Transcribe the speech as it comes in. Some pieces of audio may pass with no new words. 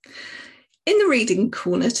In the reading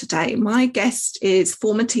corner today, my guest is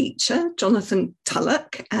former teacher Jonathan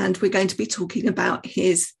Tulloch, and we're going to be talking about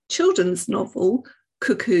his children's novel,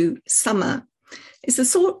 Cuckoo Summer. It's a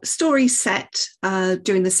story set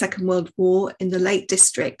during the Second World War in the Lake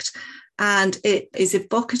District, and it is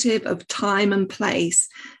evocative of time and place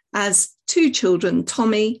as two children,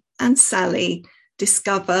 Tommy and Sally,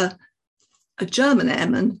 discover a German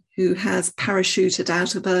airman who has parachuted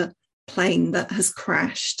out of a plane that has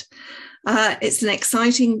crashed. It's an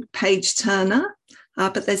exciting page turner,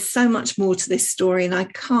 but there's so much more to this story, and I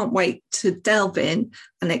can't wait to delve in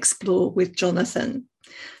and explore with Jonathan.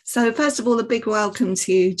 So first of all, a big welcome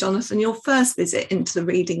to you, Jonathan, your first visit into the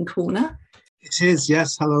reading corner. It is,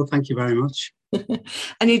 yes. Hello, thank you very much.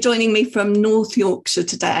 And you're joining me from North Yorkshire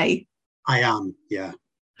today. I am, yeah.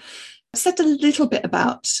 I've said a little bit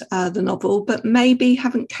about the novel, but maybe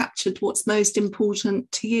haven't captured what's most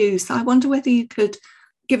important to you. So I wonder whether you could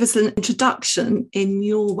give us an introduction in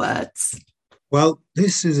your words. Well,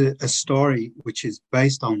 this is a story which is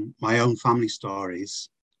based on my own family stories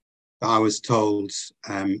that I was told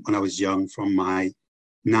when I was young from my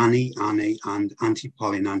nanny, Annie, and Auntie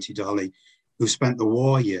Polly and Auntie Dolly, who spent the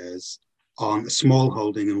war years on a small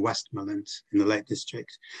holding in Westmorland in the Lake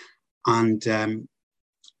District. And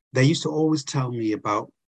they used to always tell me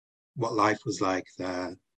about what life was like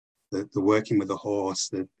there, the working with the horse,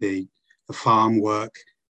 the farm work,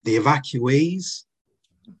 the evacuees,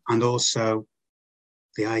 and also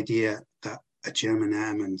the idea that a German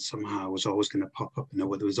airman somehow was always going to pop up. There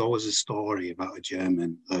was always a story about a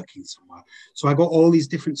German lurking somewhere. So I got all these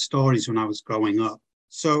different stories when I was growing up.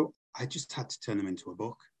 So I just had to turn them into a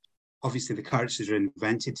book. Obviously, the characters are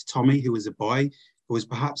invented. Tommy, who was a boy, who was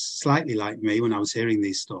perhaps slightly like me when I was hearing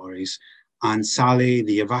these stories, and Sally,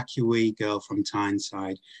 the evacuee girl from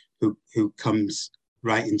Tyneside, who comes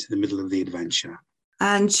right into the middle of the adventure.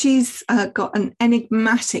 And she's got an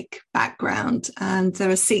enigmatic background, and there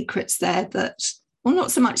are secrets there that, well, not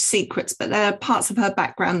so much secrets, but there are parts of her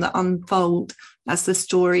background that unfold as the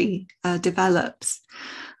story develops.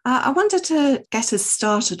 I wanted to get us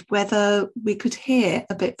started whether we could hear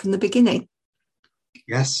a bit from the beginning.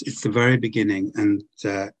 Yes, it's the very beginning, and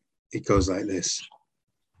it goes like this.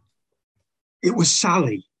 It was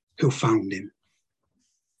Sally who found him.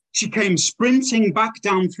 She came sprinting back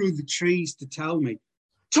down through the trees to tell me.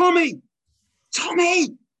 Tommy! Tommy!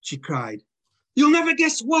 She cried. You'll never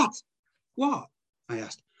guess what? What? I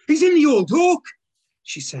asked. He's in the old oak,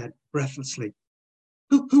 she said breathlessly.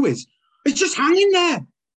 Who is? It's just hanging there,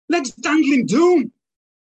 legs dangling down.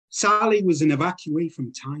 Sally was an evacuee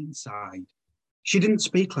from Tyneside. She didn't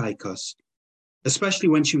speak like us, especially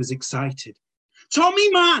when she was excited. Tommy,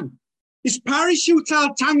 man! His parachute's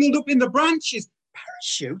all tangled up in the branches.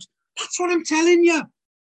 Parachute? That's what I'm telling you.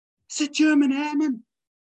 It's a German airman.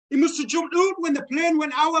 He must have jumped out when the plane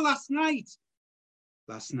went out last night.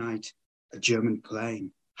 Last night, a German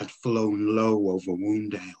plane had flown low over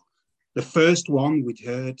Woundale, the first one we'd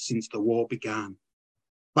heard since the war began.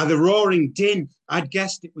 By the roaring din, I'd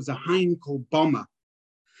guessed it was a Heinkel bomber.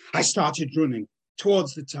 I started running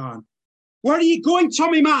towards the town. Where are you going,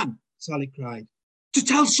 Tommy, man? Sally cried. To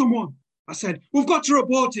tell someone. I said, we've got to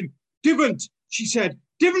report him. Divant, she said.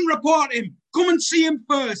 Divant, report him. Come and see him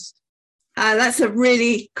first. That's a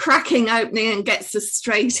really cracking opening and gets us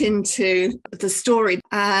straight into the story.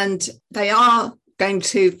 And they are going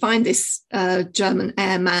to find this German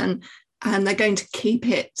airman, and they're going to keep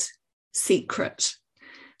it secret.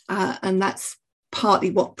 And that's partly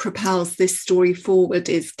what propels this story forward,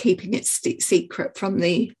 is keeping it secret from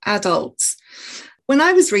the adults. When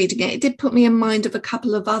I was reading it, it did put me in mind of a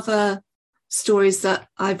couple of other stories that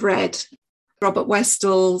I've read. Robert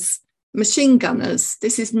Westall's Machine Gunners.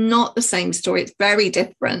 This is not the same story. It's very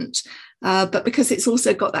different, but because it's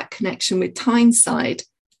also got that connection with Tyneside.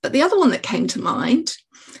 But the other one that came to mind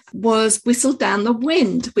was Whistle Down the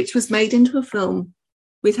Wind, which was made into a film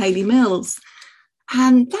with Hayley Mills.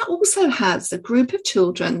 And that also has a group of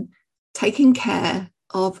children taking care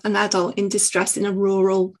of an adult in distress in a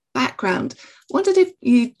rural background. Wondered if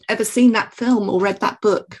you'd ever seen that film or read that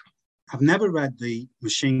book. I've never read the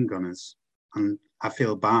Machine Gunners, and I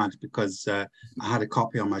feel bad because I had a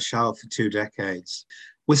copy on my shelf for 2 decades.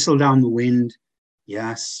 Whistle Down the Wind,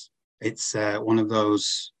 yes, it's one of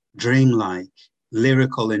those dreamlike,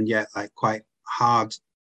 lyrical, and yet like quite hard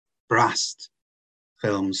brassed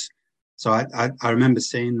films. So I remember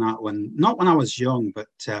seeing that not when I was young, but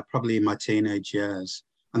probably in my teenage years.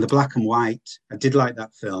 And the black and white, I did like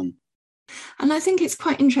that film. And I think it's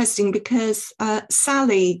quite interesting because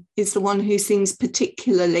Sally is the one who seems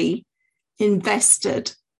particularly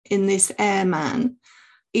invested in this airman.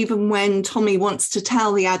 even when Tommy wants to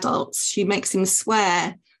tell the adults, she makes him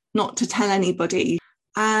swear not to tell anybody.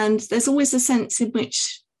 And there's always a sense in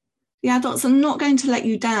which the adults are not going to let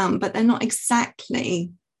you down, but they're not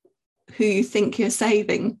exactly who you think you're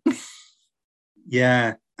saving.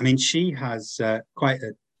 Yeah, I mean, she has quite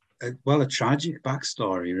a tragic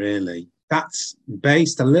backstory, really. That's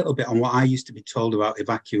based a little bit on what I used to be told about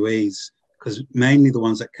evacuees, because mainly the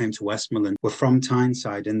ones that came to Westmoreland were from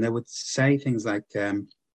Tyneside, and they would say things like,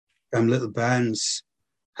 little Burns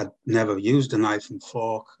had never used a knife and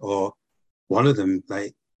fork, or one of them,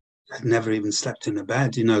 like, had never even slept in a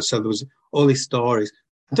bed, so there was all these stories.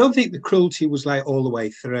 I don't think the cruelty was like all the way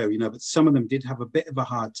through, but some of them did have a bit of a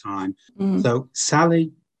hard time. So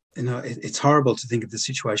Sally, it's horrible to think of the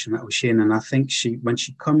situation that was she in. And I think when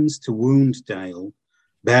she comes to Wounddale,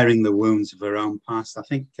 bearing the wounds of her own past, I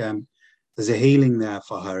think there's a healing there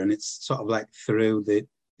for her. And it's sort of like through the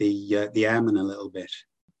airmen a little bit.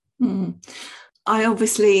 I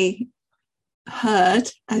obviously heard,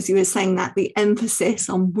 as you were saying that, the emphasis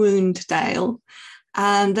on Wounddale.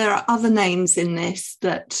 And there are other names in this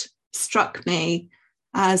that struck me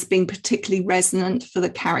as being particularly resonant for the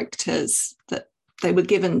characters that they were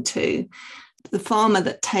given to. The farmer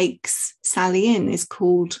that takes Sally in is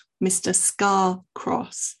called Mr.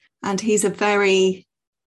 Scarcross, and he's a very,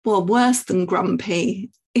 worse than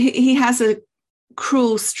grumpy. He has a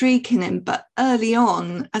cruel streak in him, but early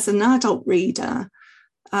on, as an adult reader,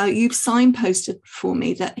 you've signposted for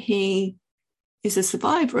me that he is a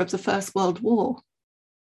survivor of the First World War.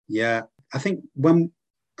 Yeah, I think when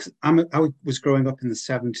I was growing up in the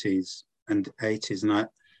 70s and 80s, and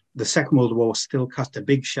the Second World War still cast a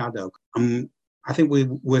big shadow. I think we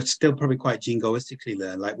were still probably quite jingoistically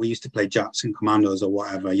there. Like, we used to play Japs and Commandos or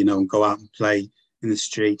whatever, and go out and play in the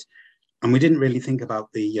street. And we didn't really think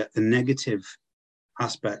about the negative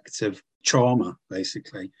aspects of trauma,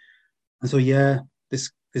 basically. And so, yeah,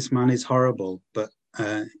 this man is horrible, but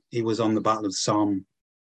he was on the Battle of Somme,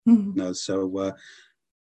 so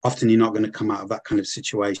often you're not going to come out of that kind of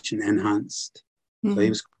situation enhanced. So he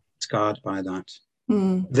was scarred by that.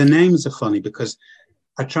 The names are funny because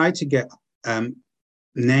I tried to get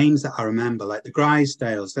names that I remember, like the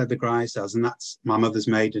Grisdales. They're the Grisdales, and that's my mother's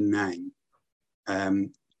maiden name.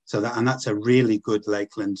 That's a really good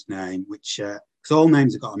Lakeland name, which because all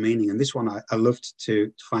names have got a meaning, and this one I loved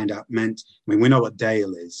to find out meant. I mean, we know what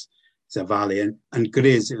Dale is. It's a valley, and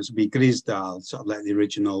Gris, it would be Grisdal, sort of like the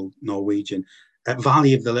original Norwegian.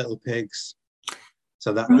 Valley of the Little Pigs.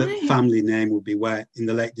 So that the family name would be where in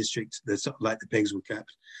the Lake District, the sort of like the pigs were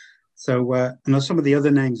kept. So and some of the other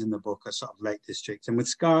names in the book are sort of Lake District. And with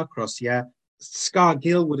Scarcross,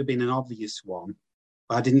 Scargill would have been an obvious one.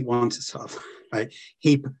 But I didn't want to sort of like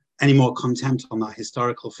heap any more contempt on that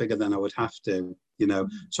historical figure than I would have to,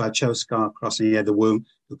 So I chose Scarcross, and the womb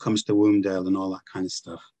who comes to Wombdale and all that kind of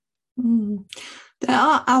stuff. There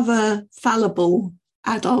are other fallible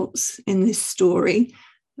adults in this story,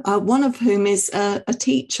 one of whom is a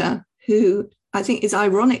teacher who I think is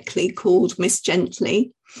ironically called Miss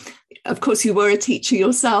Gently. Of course, you were a teacher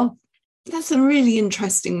yourself. That's a really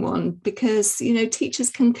interesting one because, teachers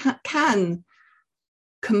can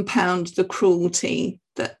compound the cruelty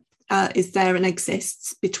that is there and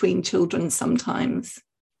exists between children sometimes.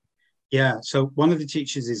 Yeah, so one of the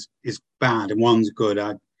teachers is bad and one's good.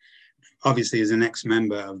 Obviously, as an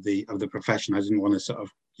ex-member of the profession, I didn't want to sort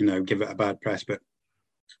of, give it a bad press. But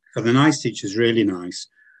for the nice teacher is really nice,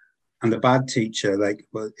 and the bad teacher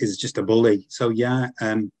is just a bully. So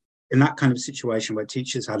in that kind of situation where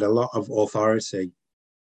teachers had a lot of authority,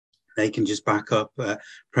 they can just back up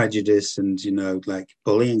prejudice and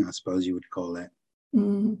bullying, I suppose you would call it.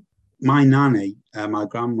 My nanny, my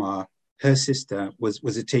grandma, her sister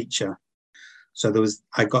was a teacher, so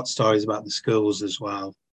I got stories about the schools as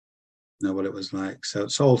well. What it was like. So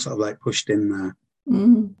it's all sort of like pushed in there.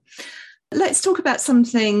 Let's talk about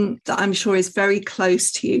something that I'm sure is very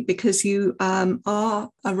close to you because you are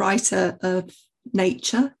a writer of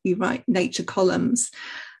nature. You write nature columns.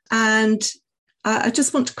 And I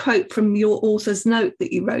just want to quote from your author's note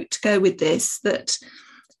that you wrote to go with this, that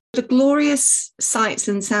the glorious sights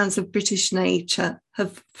and sounds of British nature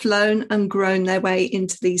have flown and grown their way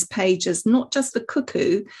into these pages, not just the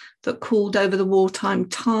cuckoo that called over the wartime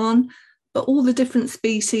tarn, but all the different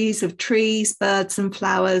species of trees, birds and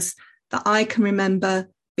flowers that I can remember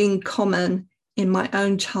being common in my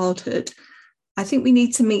own childhood. I think we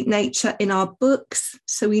need to meet nature in our books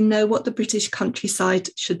so we know what the British countryside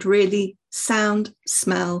should really sound,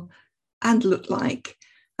 smell and look like.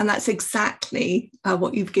 And that's exactly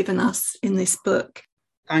what you've given us in this book.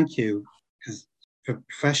 Thank you. Because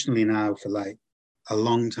professionally now for a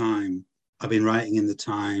long time, I've been writing in the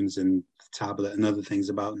Times and the Tablet and other things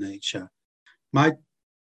about nature. My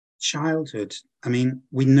childhood, I mean,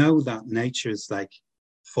 we know that nature is like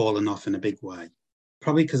fallen off in a big way.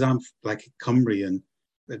 Probably because I'm like a Cumbrian,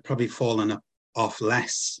 it probably fallen off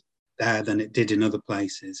less there than it did in other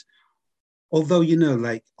places. Although, you know,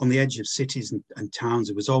 like on the edge of cities and towns,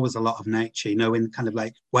 there was always a lot of nature, you know, in kind of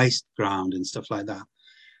like waste ground and stuff like that.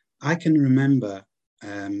 I can remember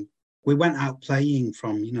we went out playing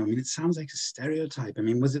from, you know, I mean, it sounds like a stereotype. I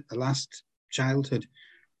mean, was it the last childhood?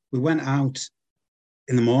 We went out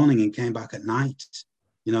in the morning and came back at night,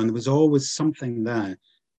 you know, and there was always something there,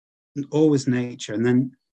 and always nature. And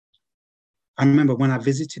then I remember when I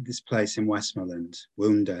visited this place in Westmoreland,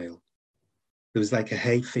 Woondale, there was like a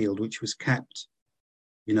hayfield which was kept,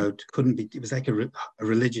 you know, couldn't be, it was like a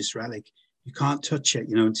religious relic. You can't touch it,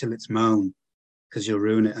 you know, until it's mown because you'll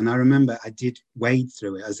ruin it. And I remember I did wade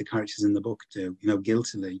through it as the characters in the book do, you know,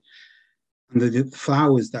 guiltily. And the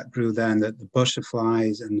flowers that grew there and the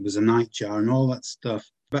butterflies, and there was a nightjar and all that stuff.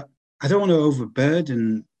 But I don't want to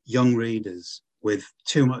overburden young readers with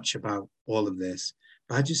too much about all of this.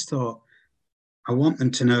 But I just thought I want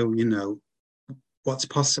them to know, you know, what's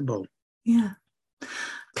possible. Yeah.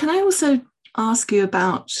 Can I also ask you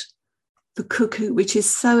about the cuckoo, which is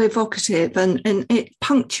so evocative and it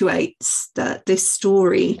punctuates this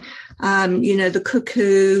story? You know, the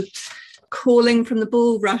cuckoo calling from the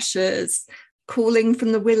bulrushes, calling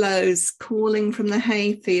from the willows, calling from the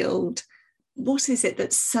hayfield. What is it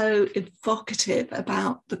that's so evocative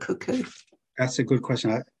about the cuckoo? That's a good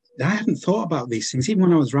question. I haven't thought about these things. Even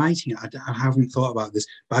when I was writing it, I haven't thought about this.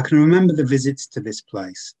 But I can remember the visits to this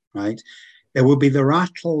place, right? There would be the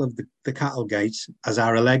rattle of the cattle gate as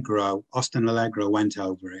our Allegro, Austin Allegro, went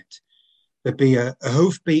over it. There'd be a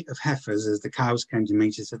hoofbeat of heifers as the cows came to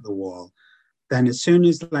meet us at the wall. Then as soon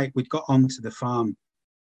as like we'd got onto the farm,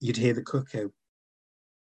 you'd hear the cuckoo.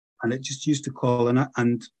 And it just used to call.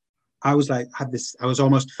 And I was like, I was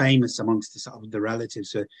almost famous amongst the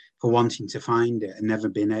relatives for wanting to find it and never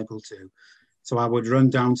being able to. So I would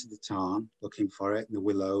run down to the tarn looking for it in the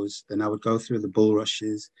willows. Then I would go through the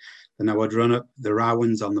bulrushes. Then I would run up the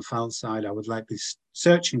rowans on the fell side. I would like be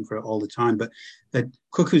searching for it all the time. But the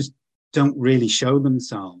cuckoos don't really show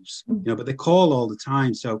themselves, you know, but they call all the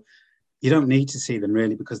time. So you don't need to see them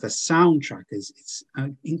really because the soundtrack it's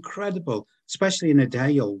incredible, especially in a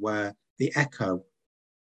dale where the echo.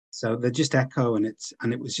 So they just echo and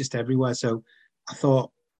it was just everywhere. So I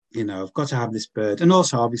thought, you know, I've got to have this bird. And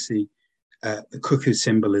also obviously the cuckoo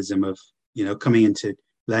symbolism of, you know, coming into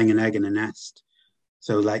laying an egg in a nest.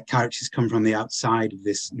 So like characters come from the outside of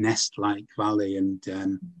this nest-like valley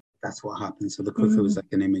and that's what happens. So the cuckoo is like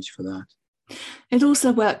an image for that. It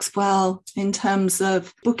also works well in terms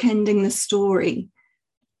of bookending the story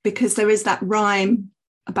because there is that rhyme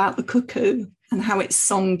about the cuckoo and how its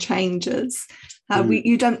song changes.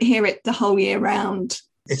 You don't hear it the whole year round.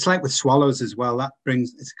 It's like with swallows as well.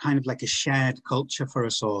 It's kind of like a shared culture for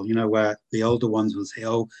us all, you know, where the older ones will say,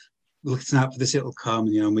 oh, listen out for this, it'll come,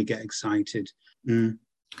 you know, and we get excited. It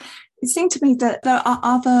seemed to me that there are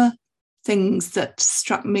other things that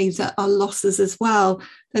struck me that are losses as well.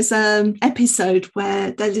 There's an episode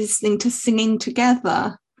where they're listening to Singing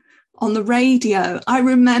Together on the radio. I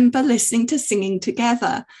remember listening to Singing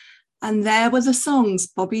Together, and there were the songs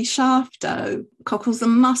Bobby Shafto, Cockles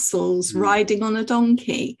and Mussels, Riding on a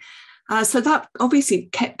Donkey. So that obviously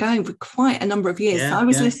kept going for quite a number of years. So I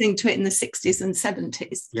was listening to it in the 60s and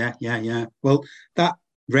 70s. Yeah. Well, that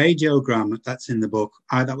radiogram that's in the book,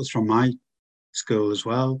 that was from my school as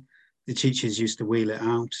well. The teachers used to wheel it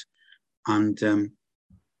out. And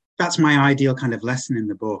that's my ideal kind of lesson in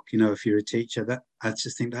the book. You know, if you're a teacher, that I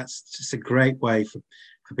just think that's just a great way for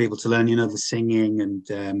people to learn, you know, the singing. And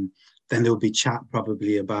then there'll be chat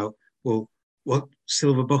probably about, well, what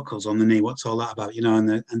silver buckles on the knee, what's all that about, you know?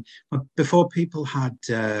 And before people had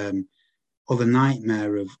all the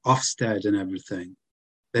nightmare of Ofsted and everything,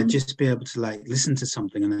 they'd just be able to like listen to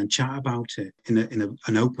something and then chat about it in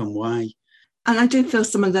an open way. And I do feel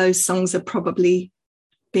some of those songs are probably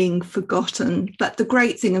being forgotten. But the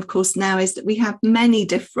great thing, of course, now is that we have many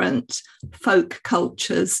different folk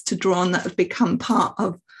cultures to draw on that have become part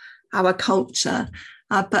of our culture.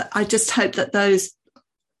 But I just hope that those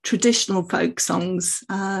traditional folk songs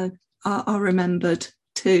are remembered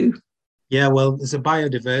too. Yeah, well, there's a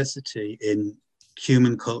biodiversity in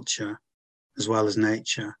human culture as well as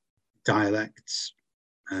nature, dialects,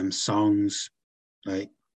 songs, like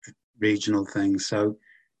regional things. So,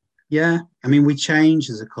 yeah, I mean, we change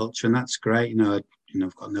as a culture, and that's great. You know,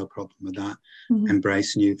 I've got no problem with that.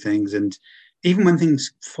 Embrace new things, and even when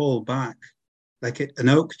things fall back, like an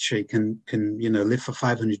oak tree can live for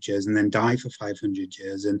 500 years and then die for 500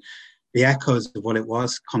 years, and the echoes of what it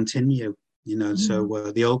was continue.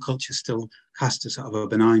 So the old culture still cast a sort of a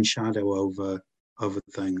benign shadow over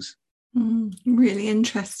things. Really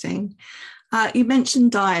interesting. You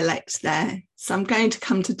mentioned dialect there, so I'm going to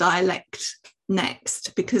come to dialect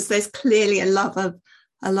next, because there's clearly a love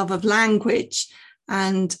of language,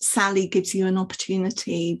 and Sally gives you an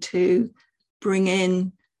opportunity to bring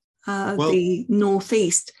in the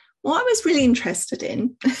Northeast. What I was really interested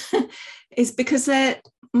in is because there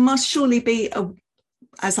must surely be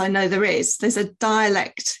as I know there's a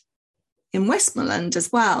dialect in Westmoreland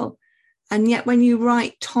as well. And yet when you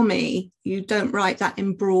write Tommy, you don't write that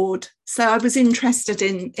in Broad. So I was interested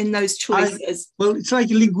in those choices. Well, it's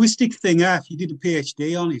like a linguistic thing, if you did a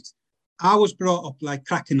PhD on it. I was brought up like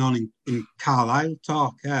cracking on in Carlisle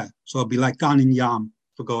talk, so I'd be like gone in yam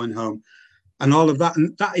for going home and all of that.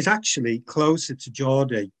 And that is actually closer to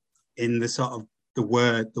Geordie in the sort of the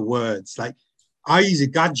words. Like, I use a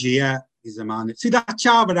gadget, is a man. See that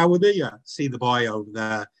chava over there? See the boy over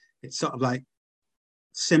there? It's sort of like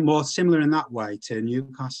more similar in that way to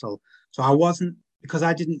Newcastle. So I wasn't, because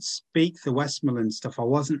I didn't speak the Westmoreland stuff, I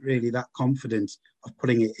wasn't really that confident of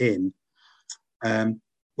putting it in.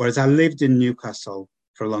 Whereas I lived in Newcastle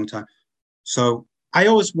for a long time. So I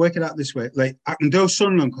always work it out this way. Like, I can do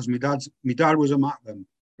Sunderland because my dad was a Macklin,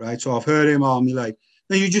 right? So I've heard him all my life.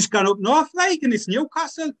 Then you just gone up north, like, and it's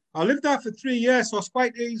Newcastle. I lived there for 3 years, so it's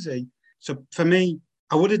quite easy. So for me,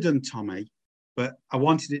 I would have done Tommy, but I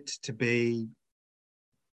wanted it to be,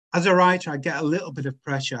 as a writer, I get a little bit of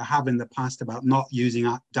pressure I have in the past about not using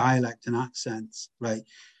dialect and accents, right?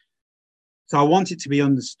 So I want it to be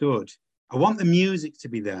understood. I want the music to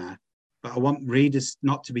be there, but I want readers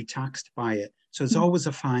not to be taxed by it. So it's always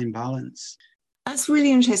a fine balance. That's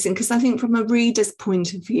really interesting, because I think from a reader's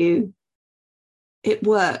point of view, it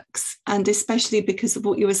works. And especially because of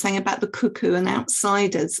what you were saying about the cuckoo and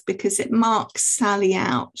outsiders, because it marks Sally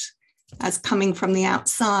out as coming from the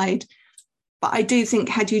outside. But I do think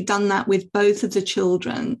had you done that with both of the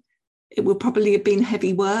children, it would probably have been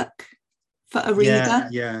heavy work for a reader.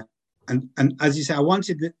 Yeah. And as you say, I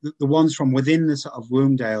wanted the ones from within the sort of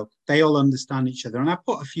Wombdale, they all understand each other. And I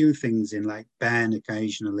put a few things in, like Ben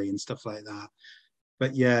occasionally and stuff like that.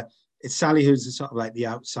 But yeah, it's Sally who's the sort of like the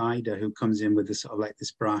outsider who comes in with the sort of like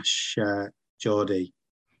this brash Geordie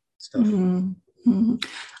stuff. Mm-hmm.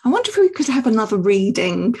 I wonder if we could have another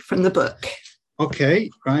reading from the book. Okay,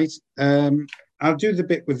 right. I'll do the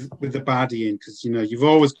bit with the baddie in, because, you've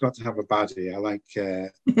always got to have a baddie. I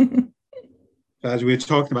like... as we were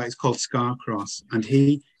talking about, it's called Scarcross, and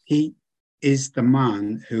he is the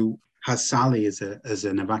man who has Sally as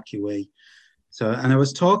an evacuee. So, and I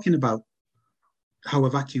was talking about how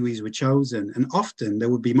evacuees were chosen, and often they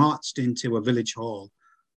would be marched into a village hall,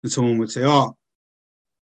 and someone would say, "Oh,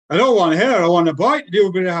 I don't want her. I want a boy to do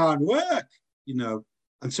a bit of hard work,"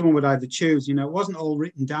 And someone would either choose. It wasn't all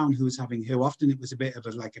written down who was having who. Often it was a bit of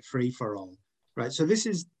a free for all, right? So this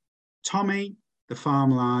is Tommy, the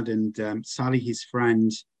farm lad, and Sally, his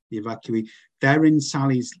friend, the evacuee. They're in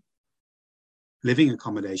Sally's living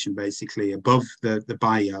accommodation, basically, above the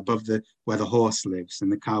byre, above where the horse lives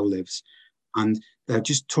and the cow lives. And they're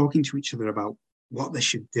just talking to each other about what they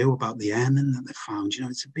should do about the airmen that they found.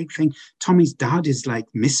 It's a big thing. Tommy's dad is like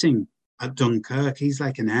missing at Dunkirk. He's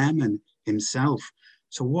like an airman himself.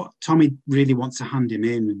 So what Tommy really wants to hand him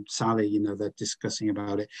in, and Sally, they're discussing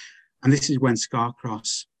about it. And this is when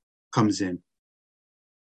Scarcross comes in.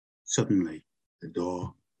 Suddenly, the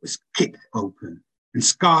door was kicked open, and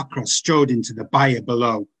Scarcross strode into the byre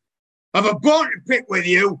below. "I've a bone to pick with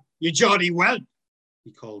you, you Geordie whelp,"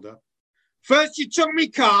 he called up. "First you took me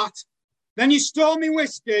cart, then you stole me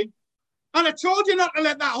whiskey, and I told you not to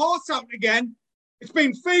let that horse out again. It's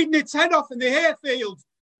been feeding its head off in the hayfield.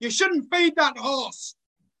 You shouldn't feed that horse.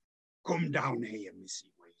 Come down here,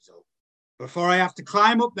 Missy Weasel, before I have to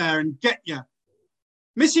climb up there and get you."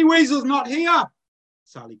 "Missy Weasel's not here,"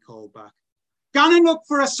 Sally called back. "Gone and look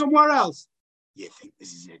for her somewhere else." "You think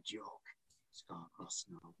this is a joke?" Scarcross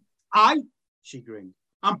snarled. "Aye," she grinned.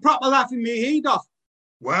 "I'm proper laughing me head off."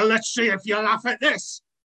 "Well, let's see if you laugh at this."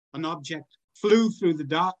 An object flew through the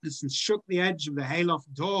darkness and shook the edge of the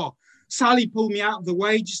hayloft door. Sally pulled me out of the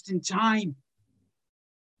way just in time.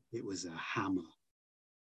 It was a hammer.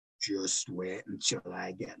 "Just wait until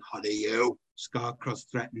I get hold of you," Scarcross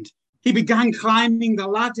threatened. He began climbing the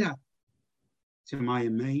ladder. To my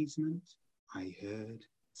amazement, I heard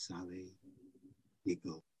Sally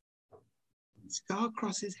giggle.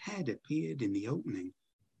 Scarcross's head appeared in the opening.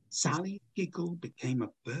 Sally's giggle became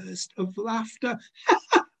a burst of laughter.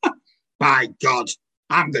 "By God,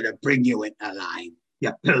 I'm going to bring you into line,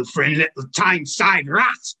 you pilfering little Tyneside rat,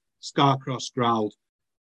 Scarcross growled.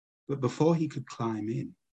 But before he could climb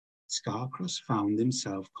in, Scarcross found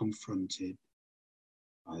himself confronted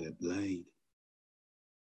by a blade.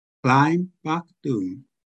 Climb back, Doom,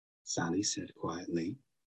 Sally said quietly,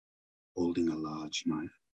 holding a large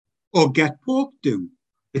knife. Or get poked, Doom.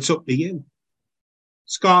 It's up to you.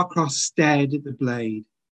 Scarcross stared at the blade.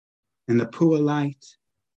 In the poor light,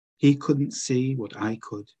 he couldn't see what I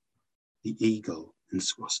could, the eagle and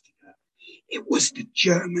swastika. It was the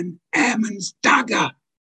German airman's dagger.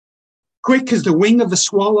 Quick as the wing of a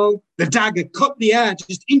swallow, the dagger cut the air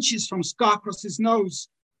just inches from Scarcross's nose.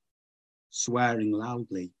 Swearing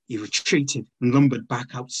loudly, he retreated and lumbered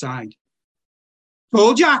back outside.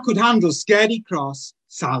 Told you I could handle Scaredy Cross,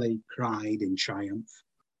 Sally cried in triumph.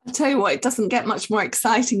 I'll tell you what, it doesn't get much more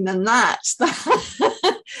exciting than that.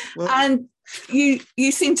 Well, and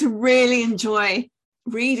you seem to really enjoy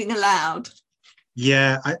reading aloud.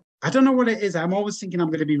 Yeah, I don't know what it is. I'm always thinking I'm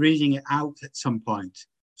going to be reading it out at some point.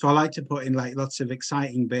 So I like to put in like lots of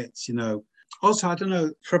exciting bits, you know. Also, I don't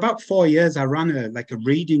know, for about 4 years, I ran a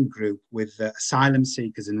reading group with asylum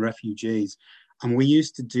seekers and refugees. And we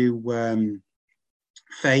used to do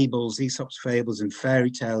fables, Aesop's fables and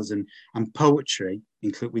fairy tales and poetry.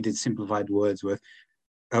 We did simplified Wordsworth.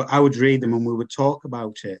 I would read them and we would talk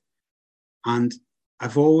about it. And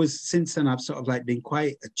I've always, since then, I've sort of like been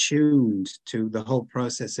quite attuned to the whole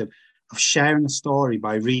process of sharing a story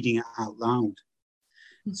by reading it out loud.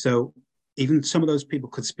 So even some of those people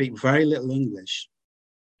could speak very little English,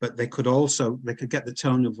 but they could get the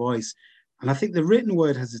tone of voice. And I think the written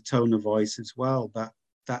word has a tone of voice as well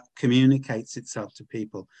that communicates itself to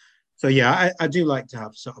people. So yeah, I do like to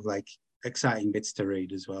have sort of like exciting bits to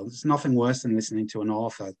read as well. There's nothing worse than listening to an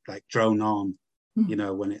author like drone on, you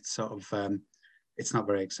know, when it's sort of, it's not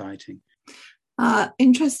very exciting.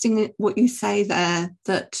 Interesting what you say there,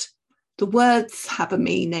 that the words have a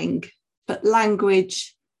meaning, but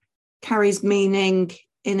language carries meaning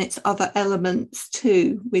in its other elements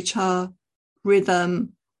too, which are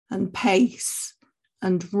rhythm and pace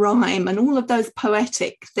and rhyme, and all of those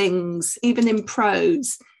poetic things, even in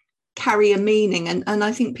prose, carry a meaning. And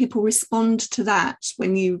I think people respond to that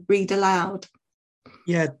when you read aloud.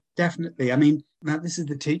 Yeah, definitely. I mean, now this is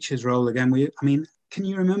the teacher's role again. Can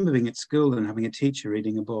you remember being at school and having a teacher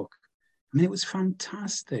reading a book? I mean, it was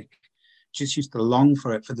fantastic. Just used to long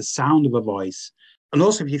for it, for the sound of a voice. And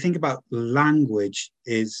also, if you think about language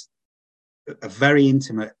is a very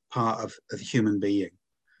intimate part of the human being.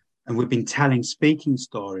 And we've been speaking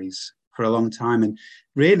stories for a long time. And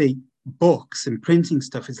really, books and printing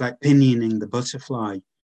stuff is like pinioning the butterfly.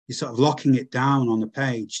 You're sort of locking it down on the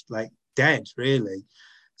page, like dead, really.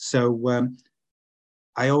 So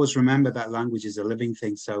I always remember that language is a living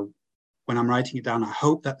thing. So when I'm writing it down, I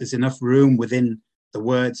hope that there's enough room within the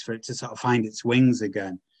words for it to sort of find its wings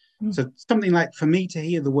again. So something like, for me to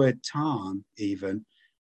hear the word tarn even,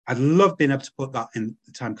 I'd love being able to put that in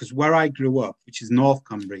the time, because where I grew up, which is North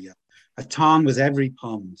Cumbria, a tarn was every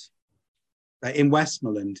pond. Like in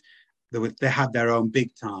Westmoreland, they had their own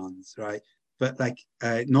big tarns, right? But like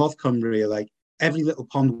North Cumbria, like every little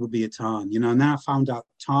pond would be a tarn, you know. And then I found out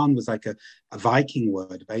tarn was like a Viking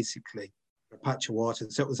word, basically, a patch of water.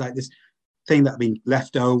 So it was like this thing that had been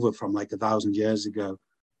left over from like 1,000 years ago.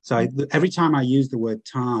 So every time I use the word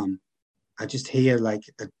tarn, I just hear like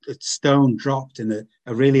a stone dropped in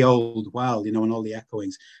a really old well, you know, and all the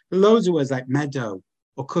echoings. Loads of words like meadow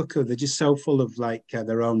or cuckoo, they're just so full of like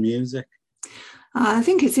their own music. I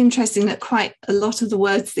think it's interesting that quite a lot of the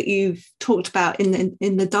words that you've talked about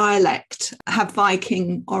in the dialect have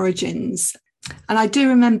Viking origins. And I do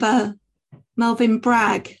remember Melvyn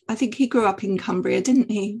Bragg. I think he grew up in Cumbria, didn't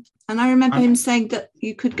he? And I remember him saying that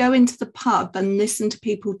you could go into the pub and listen to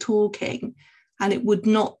people talking and it would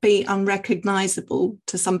not be unrecognisable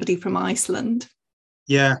to somebody from Iceland.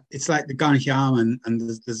 Yeah, it's like the Ganhjam and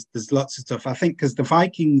there's lots of stuff. I think because the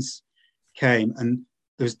Vikings came and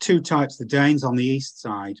there's two types, the Danes on the east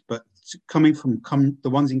side, but coming from the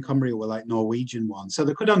ones in Cumbria were like Norwegian ones. So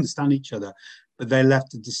they could understand each other, but they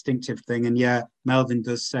left a distinctive thing. And yeah, Melvyn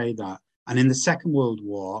does say that. And in the Second World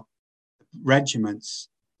War, regiments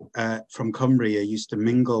from Cumbria used to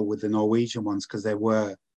mingle with the Norwegian ones because there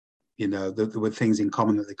were things in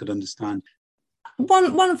common that they could understand.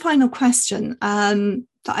 One final question that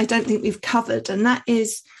I don't think we've covered, and that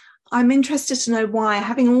is, I'm interested to know why,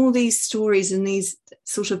 having all these stories and these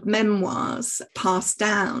sort of memoirs passed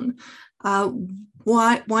down,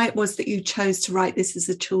 why it was that you chose to write this as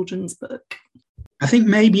a children's book. I think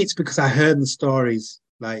maybe it's because I heard the stories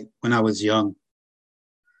like when I was young.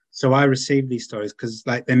 So I received these stories because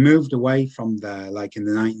like they moved away from there like in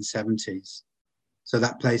the 1970s. So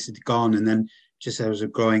that place had gone, and then just as I was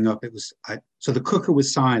growing up, so the cuckoo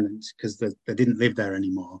was silent because they didn't live there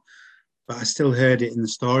anymore. But I still heard it in the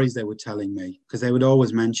stories they were telling me because they would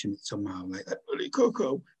always mention it somehow, like that bloody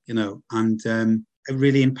cuckoo, and it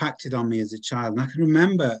really impacted on me as a child. And I can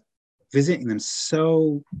remember visiting them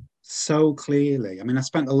so clearly. I mean, I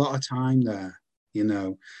spent a lot of time there,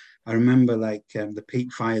 I remember like the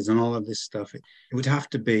peat fires and all of this stuff. It would have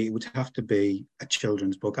to be a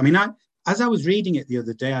children's book. I mean, as I was reading it the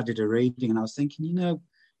other day, I did a reading and I was thinking,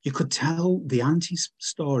 you could tell the auntie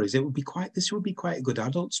stories. This would be quite a good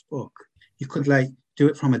adult's book. You could like do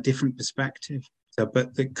it from a different perspective. So,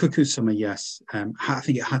 but the Cuckoo Summer, yes, I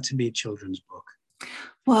think it had to be a children's book.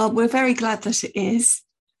 Well, we're very glad that it is.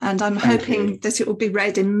 And I'm hoping that it will be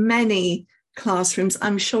read in many classrooms.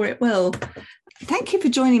 I'm sure it will. Thank you for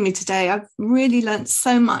joining me today. I've really learnt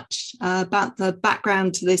so much about the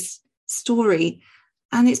background to this story,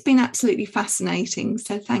 and it's been absolutely fascinating.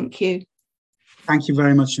 So thank you. Thank you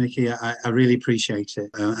very much, Nikki. I really appreciate it,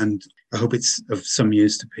 and I hope it's of some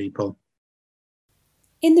use to people.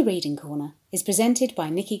 In the Reading Corner is presented by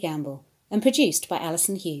Nikki Gamble and produced by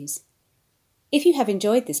Alison Hughes. If you have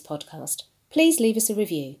enjoyed this podcast, please leave us a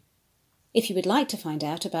review. If you would like to find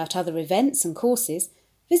out about other events and courses,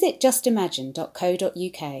 visit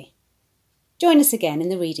justimagine.co.uk. Join us again in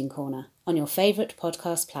the Reading Corner on your favourite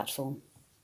podcast platform.